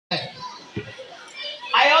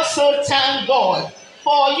also thank God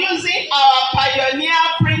for using our pioneer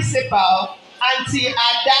principal, Auntie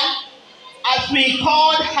Ada, as we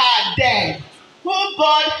called her then, who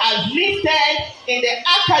God has lifted in the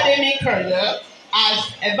academic career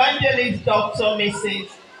as Evangelist Dr. Mrs.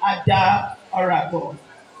 Ada Oracle.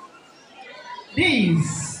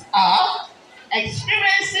 These are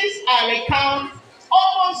experiences I recount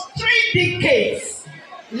almost 3 decades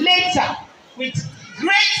later with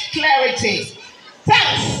great clarity.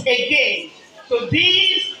 Thanks again to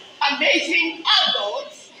these amazing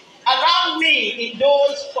adults around me in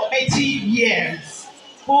those formative years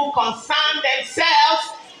who concern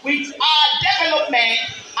themselves with our development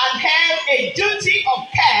and have a duty of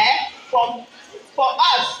care for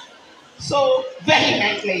us so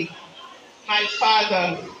vehemently. My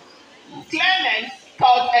father, Clement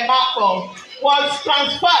Ihekweaba, was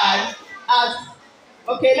transferred as,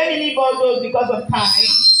 okay, let me leave all those because of time,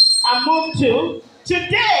 and move to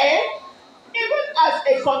today, even as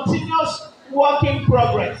a continuous work in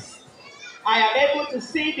progress, I am able to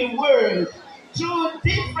see the world through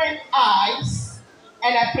different eyes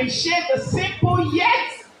and appreciate the simple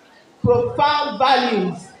yet profound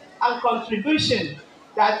values and contribution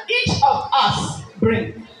that each of us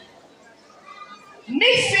brings.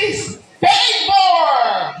 Mrs.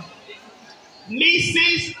 Favour!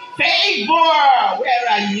 Mrs. Favour, where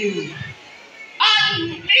are you?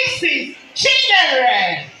 And Mrs.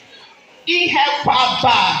 Chinere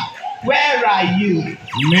Ihekweaba, where are you?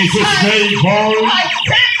 Mrs. Favour. I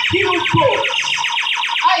thank you both.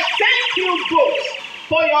 I thank you both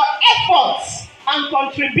for your efforts and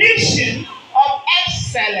contribution of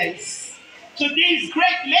excellence to this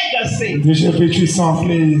great legacy. DJ Victory song,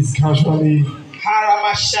 please, casually.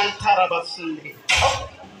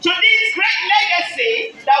 To this great legacy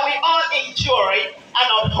that we all enjoy and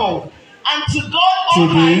uphold. And to God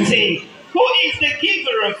Almighty, who is the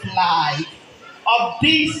giver of life, of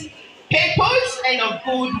these papers and of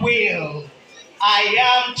goodwill. I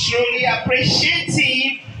am truly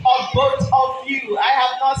appreciative of both of you. I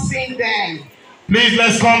have not seen them. Please,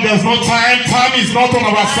 let's come. There's no time. Time is not on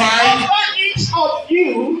our side. Offer each of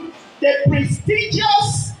you the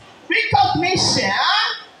prestigious recognition.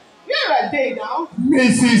 Where are they now?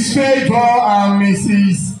 Mrs. Favour and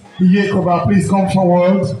Mrs. Ihekweaba, please come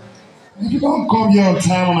forward. If you don't come here on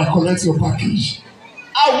time, I collect your package.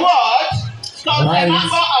 Award, Member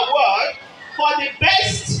Award for the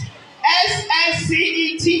best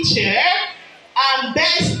SSCE teacher and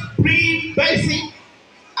best pre-basic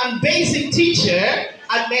and basic teacher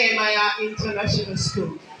at Nehemiah International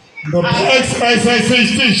School. The best SSCE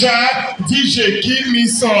teacher, DJ, give me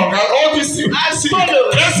song. And all these things. As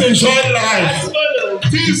follows. Let's enjoy life. As follows.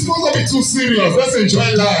 This is supposed to be too serious. Let's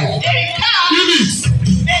enjoy life. Give it.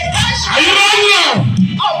 Are you ready now?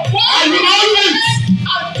 Are you ready?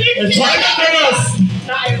 Enjoy the tennis.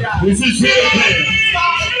 This is really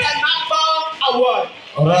Award.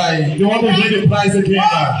 All right. You want to give the prize again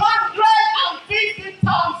now?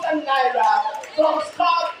 150,000 naira from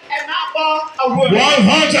Scott Ihekweaba Award.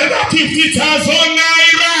 150,000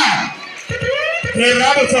 naira. A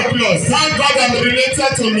round of applause. Thank God I'm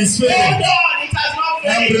related to Miss Favour. Hold on, it has not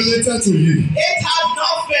finished. I'm related to you. It has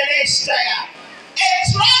not finished there. A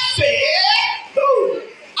trophy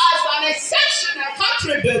as an exceptional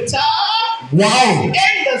contributor in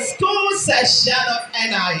the school session of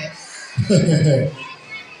NIS.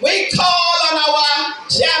 We call on our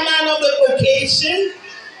chairman of the occasion,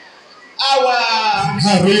 our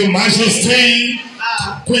Her Royal Majesty,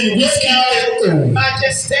 Queen Whiskey,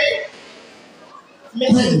 Majesty,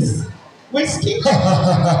 Mrs. Whiskey, to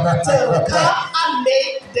come and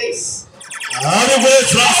make this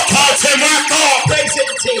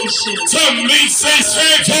presentation to Mrs.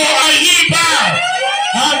 Ihekweaba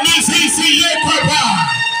and Mrs. Ihekweaba.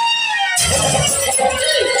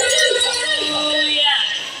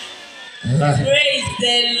 Praise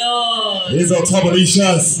the Lord. These are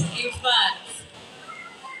Tabalicious. In fact,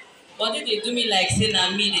 what did they do me like saying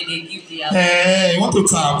and me they give the award? Hey, you want to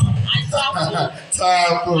tap? I tap.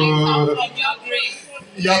 Tap. From your grace.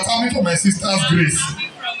 You're tapping for my sister's grace. Tapping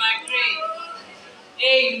from my grace.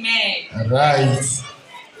 Amen. Right.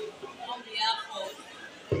 On behalf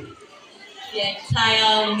of the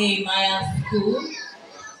entire Nehemiah school,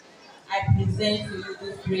 I present to you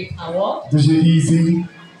this great award. This is easy. In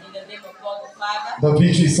the name of God the Father, The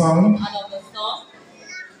victory song. and of the Son,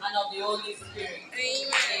 and of the Holy Spirit.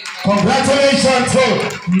 Amen. Congratulations to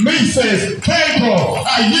Mrs. Favour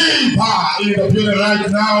Ihekweaba in the building right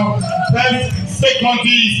now. Best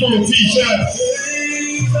secondary school teacher.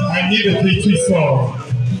 I need a victory song.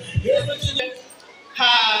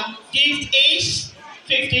 Her gift is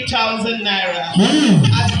 50,000 naira.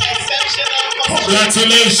 As exceptional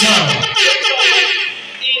Congratulations.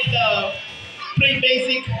 in the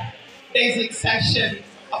basic section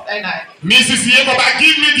of NI. Mrs. Ihekweaba,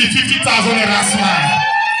 give me the 50,000 naira smile.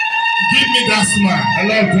 Give me that smile. I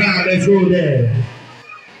love that. Let's go there.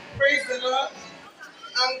 Praise the Lord.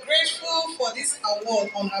 I'm grateful for this award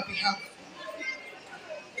on her behalf.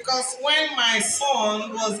 Because when my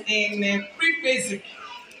son was in pre-basic,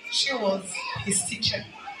 she was his teacher.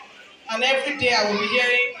 And every day I will be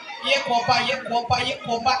hearing Ihekweaba, Ihekweaba,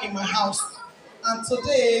 Ihekweaba in my house. And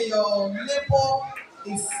today your labor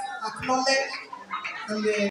is acknowledged and